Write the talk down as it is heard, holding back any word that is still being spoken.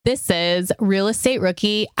This is Real Estate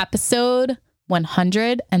Rookie, episode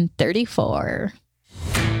 134.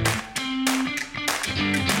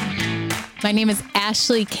 My name is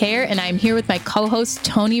Ashley Kerr, and I'm here with my co-host,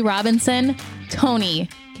 Tony Robinson. Tony,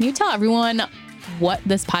 can you tell everyone what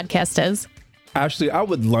this podcast is? Ashley, I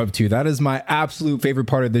would love to. That is my absolute favorite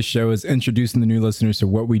part of this show, is introducing the new listeners to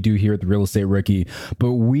what we do here at the Real Estate Rookie.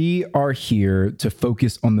 But we are here to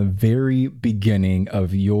focus on the very beginning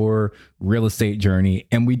of your real estate journey.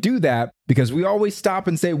 And we do that because we always stop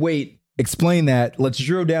and say, wait, explain that. Let's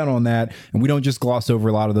drill down on that. And we don't just gloss over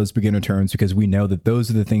a lot of those beginner terms, because we know that those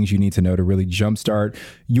are the things you need to know to really jumpstart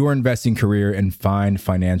your investing career and find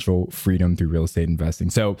financial freedom through real estate investing.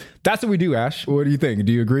 So that's what we do, Ash. What do you think?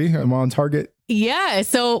 Do you agree? Am I on target? Yeah.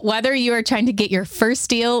 So whether you are trying to get your first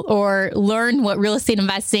deal or learn what real estate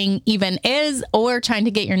investing even is, or trying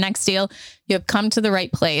to get your next deal, you have come to the right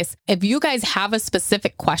place. If you guys have a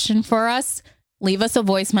specific question for us, leave us a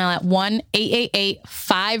voicemail at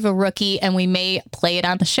 1-888-5-ROOKIE and we may play it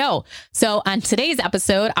on the show. So on today's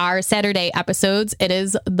episode, our Saturday episodes, it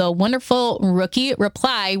is the wonderful Rookie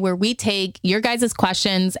Reply, where we take your guys'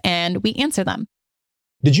 questions and we answer them.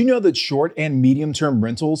 Did you know that short and medium-term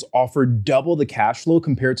rentals offer double the cash flow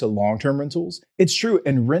compared to long-term rentals? It's true,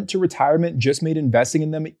 and Rent to Retirement just made investing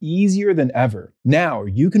in them easier than ever. Now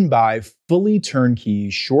you can buy fully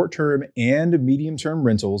turnkey short-term and medium-term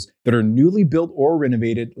rentals that are newly built or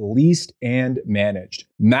renovated, leased, and managed.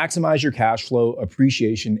 Maximize your cash flow,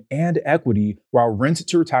 appreciation, and equity, while Rent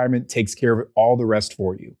to Retirement takes care of all the rest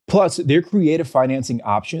for you. Plus, their creative financing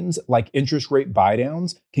options, like interest rate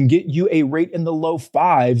buydowns, can get you a rate in the low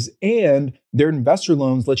fives, and their investor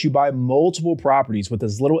loans let you buy multiple properties with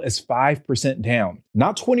as little as 5% down.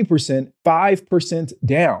 Not 20%, 5%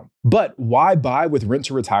 down. But why buy with Rent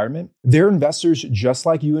to Retirement? They're investors just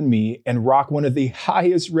like you and me and rock one of the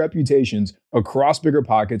highest reputations across Bigger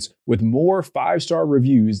Pockets, with more 5-star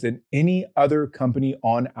reviews than any other company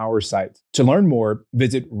on our site. To learn more,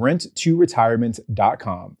 visit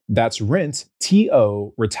renttoretirement.com. That's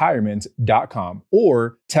renttoretirement.com,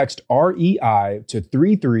 or text REI to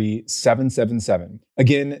 33777.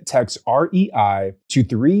 Again, text REI to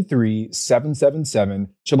 33777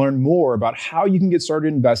 to learn more about how you can get started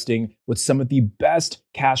investing with some of the best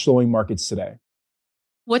cash flowing markets today.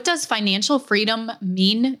 What does financial freedom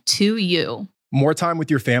mean to you? More time with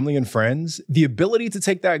your family and friends, the ability to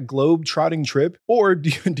take that globe-trotting trip, or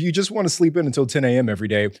do you just want to sleep in until 10 a.m. every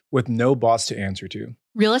day with no boss to answer to?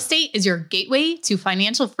 Real estate is your gateway to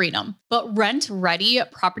financial freedom, but rent-ready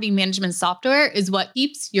property management software is what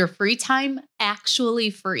keeps your free time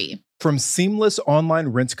actually free. From seamless online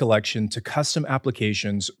rent collection to custom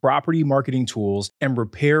applications, property marketing tools, and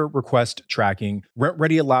repair request tracking,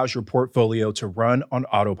 RentReady allows your portfolio to run on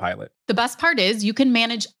autopilot. The best part is you can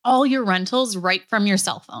manage all your rentals right from your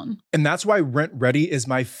cell phone. And that's why RentReady is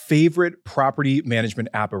my favorite property management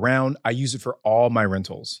app around. I use it for all my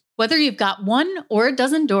rentals. Whether you've got one or a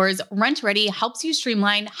dozen doors, RentReady helps you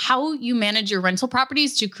streamline how you manage your rental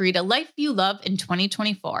properties to create a life you love in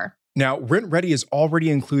 2024. Now, RentReady is already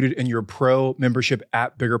included in your pro membership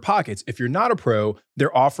at Bigger Pockets. If you're not a pro,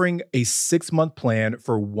 they're offering a 6-month plan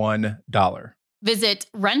for $1. Visit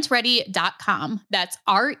rentready.com. That's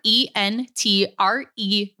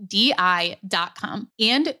RENTREDI.com.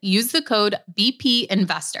 And use the code BP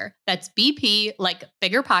Investor. That's BP, like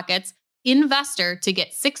Bigger Pockets, Investor, to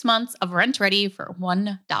get 6 months of RentReady for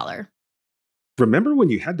 $1. Remember when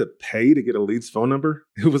you had to pay to get a lead's phone number?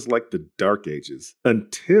 It was like the dark ages,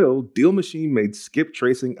 until Deal Machine made skip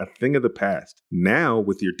tracing a thing of the past. Now,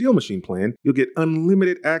 with your Deal Machine plan, you'll get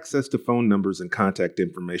unlimited access to phone numbers and contact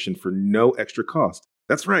information for no extra cost.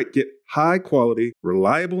 That's right, get high-quality,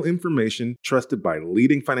 reliable information trusted by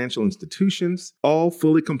leading financial institutions, all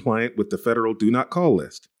fully compliant with the federal Do Not Call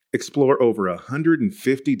list. Explore over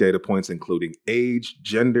 150 data points, including age,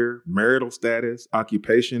 gender, marital status,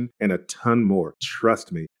 occupation, and a ton more.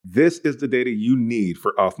 Trust me, this is the data you need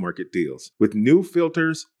for off-market deals. With new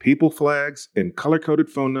filters, people flags, and color-coded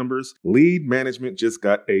phone numbers, lead management just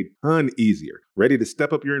got a ton easier. Ready to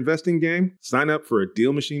step up your investing game? Sign up for a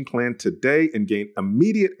Deal Machine plan today and gain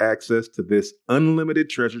immediate access to this unlimited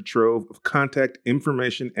treasure trove of contact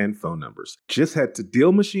information and phone numbers. Just head to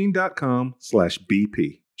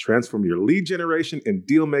dealmachine.com/BP. Transform your lead generation and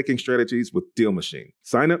deal-making strategies with Deal Machine.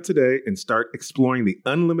 Sign up today and start exploring the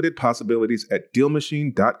unlimited possibilities at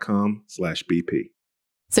dealmachine.com/BP.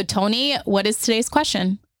 So, Tony, what is today's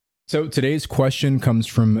question? So today's question comes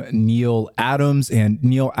from Neil Adams, and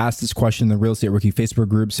Neil asked this question in the Real Estate Rookie Facebook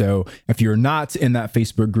group. So if you're not in that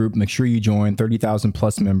Facebook group, make sure you join. 30,000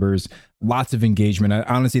 plus members, lots of engagement. I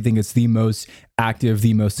honestly think it's the most active,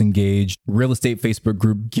 the most engaged real estate Facebook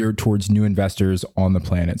group geared towards new investors on the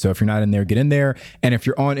planet. So if you're not in there, get in there. And if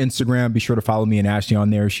you're on Instagram, be sure to follow me and Ashley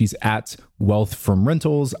on there. She's at Wealth from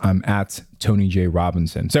Rentals. I'm at Tony J.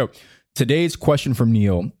 Robinson. So today's question from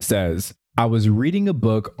Neil says, I was reading a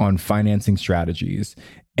book on financing strategies,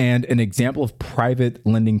 and an example of private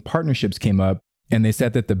lending partnerships came up, and they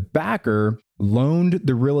said that the backer loaned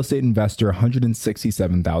the real estate investor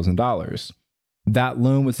 $167,000. That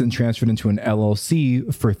loan was then transferred into an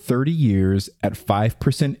LLC for 30 years at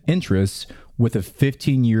 5% interest with a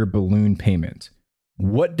 15-year balloon payment.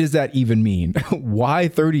 What does that even mean? Why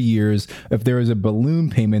 30 years if there is a balloon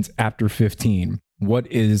payment after 15? What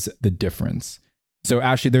is the difference? So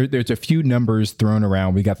actually, there's a few numbers thrown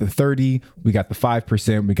around. We got the 30, we got the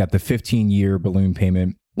 5%, we got the 15-year balloon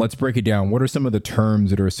payment. Let's break it down. What are some of the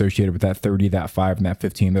terms that are associated with that 30, that 5, and that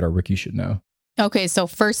 15 that our rookie should know? Okay, so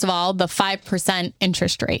first of all, the 5%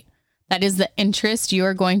 interest rate. That is the interest you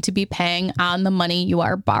are going to be paying on the money you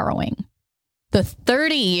are borrowing. The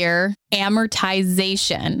 30-year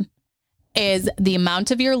amortization is the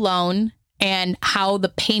amount of your loan and how the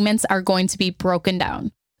payments are going to be broken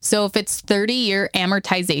down. So if it's 30-year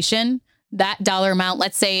amortization, that dollar amount,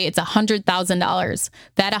 let's say it's $100,000,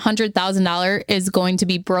 that $100,000 is going to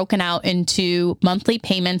be broken out into monthly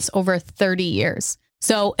payments over 30 years.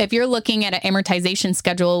 So if you're looking at an amortization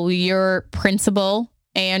schedule, your principal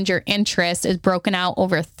and your interest is broken out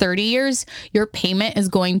over 30 years, your payment is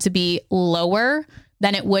going to be lower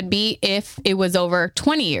than it would be if it was over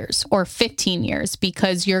 20 years or 15 years,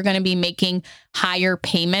 because you're going to be making higher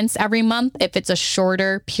payments every month if it's a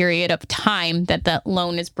shorter period of time that the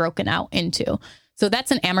loan is broken out into. So that's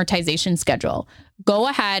an amortization schedule. Go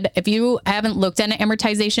ahead. If you haven't looked at an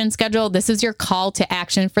amortization schedule, this is your call to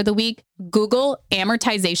action for the week. Google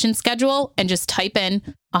amortization schedule and just type in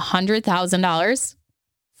 $100,000,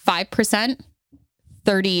 5%,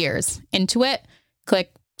 30 years into it.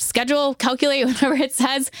 Click schedule, calculate whatever it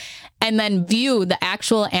says, and then view the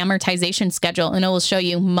actual amortization schedule. And it will show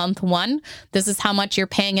you month 1. This is how much you're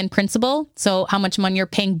paying in principal. So how much money you're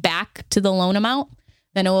paying back to the loan amount.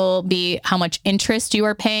 Then it will be how much interest you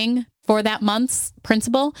are paying for that month's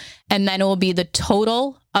principal. And then it will be the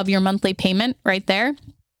total of your monthly payment right there.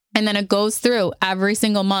 And then it goes through every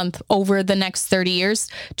single month over the next 30 years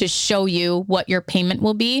to show you what your payment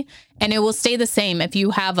will be. And it will stay the same. If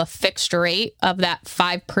you have a fixed rate of that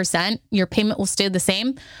 5%, your payment will stay the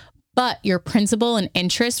same, but your principal and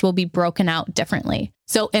interest will be broken out differently.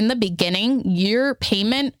 So in the beginning, your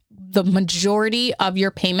payment, the majority of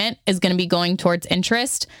your payment is going to be going towards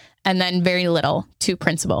interest and then very little to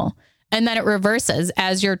principal. And then it reverses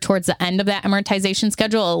as you're towards the end of that amortization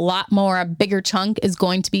schedule. A bigger chunk is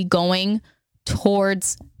going to be going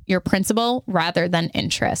towards your principal rather than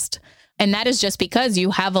interest. And that is just because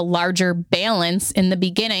you have a larger balance in the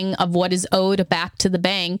beginning of what is owed back to the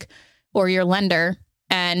bank or your lender.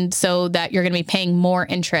 And so that you're going to be paying more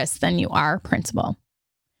interest than you are principal.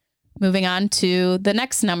 Moving on to the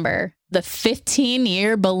next number, the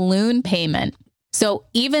 15-year balloon payment. So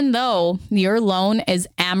even though your loan is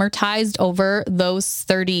amortized over those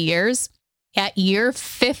 30 years, at year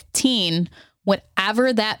 15,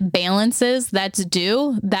 whatever that balance is that's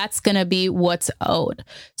due, that's going to be what's owed.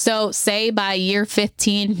 So say by year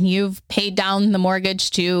 15, you've paid down the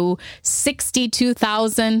mortgage to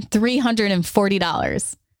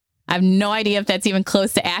 $62,340. I have no idea if that's even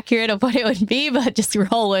close to accurate of what it would be, but just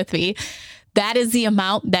roll with me. That is the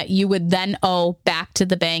amount that you would then owe back to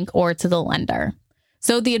the bank or to the lender.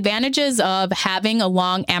 So the advantages of having a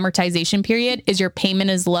long amortization period is your payment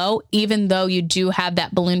is low, even though you do have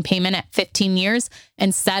that balloon payment at 15 years,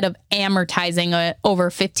 instead of amortizing it over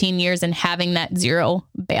 15 years and having that zero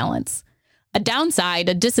balance. A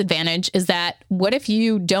disadvantage is that what if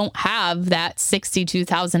you don't have that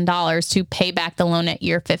 $62,000 to pay back the loan at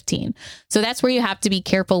year 15? So that's where you have to be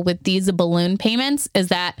careful with these balloon payments, is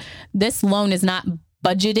that this loan is not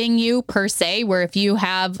budgeting you per se, where if you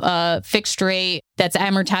have a fixed rate that's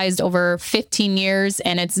amortized over 15 years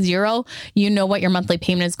and it's zero, you know what your monthly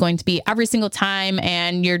payment is going to be every single time,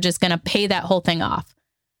 and you're just going to pay that whole thing off.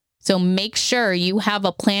 So make sure you have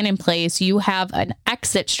a plan in place. You have an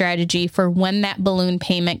exit strategy for when that balloon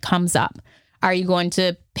payment comes up. Are you going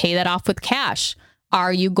to pay that off with cash?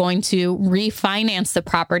 Are you going to refinance the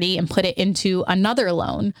property and put it into another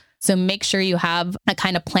loan? So make sure you have a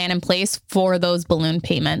kind of plan in place for those balloon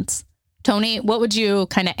payments. Tony, what would you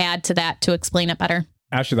kind of add to that to explain it better?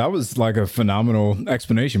 Ashley, that was like a phenomenal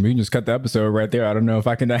explanation. We can just cut the episode right there. I don't know if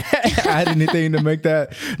I can add anything to make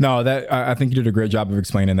that. No, that I think you did a great job of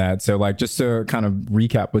explaining that. So like, just to kind of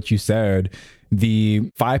recap what you said,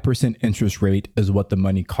 the 5% interest rate is what the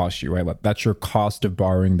money costs you, right? Like that's your cost of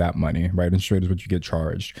borrowing that money, right? Interest rate is what you get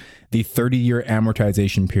charged. The 30-year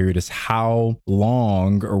amortization period is how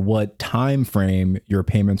long or what time frame your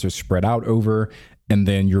payments are spread out over. And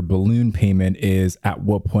then your balloon payment is at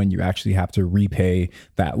what point you actually have to repay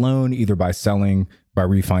that loan, either by selling, by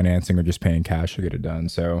refinancing, or just paying cash to get it done.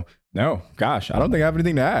 So no, gosh, I don't think I have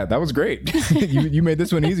anything to add. That was great. You made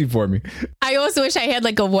this one easy for me. I also wish I had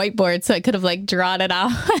like a whiteboard so I could have like drawn it out.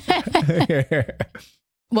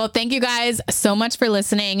 Well, thank you guys so much for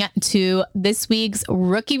listening to this week's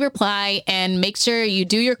Rookie Reply, and make sure you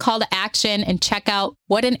do your call to action and check out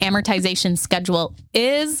what an amortization schedule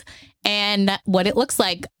is and what it looks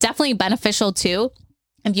like. Definitely beneficial too.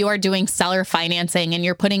 If you are doing seller financing and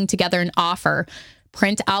you're putting together an offer,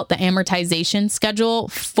 print out the amortization schedule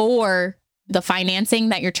for the financing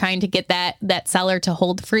that you're trying to get that seller to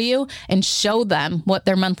hold for you, and show them what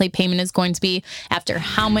their monthly payment is going to be after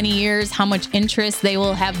how many years, how much interest they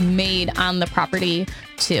will have made on the property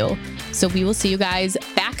too. So we will see you guys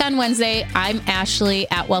back on Wednesday. I'm Ashley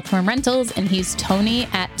at Wealthworm Rentals, and he's Tony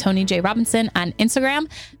at Tony J. Robinson on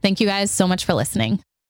Instagram. Thank you guys so much for listening.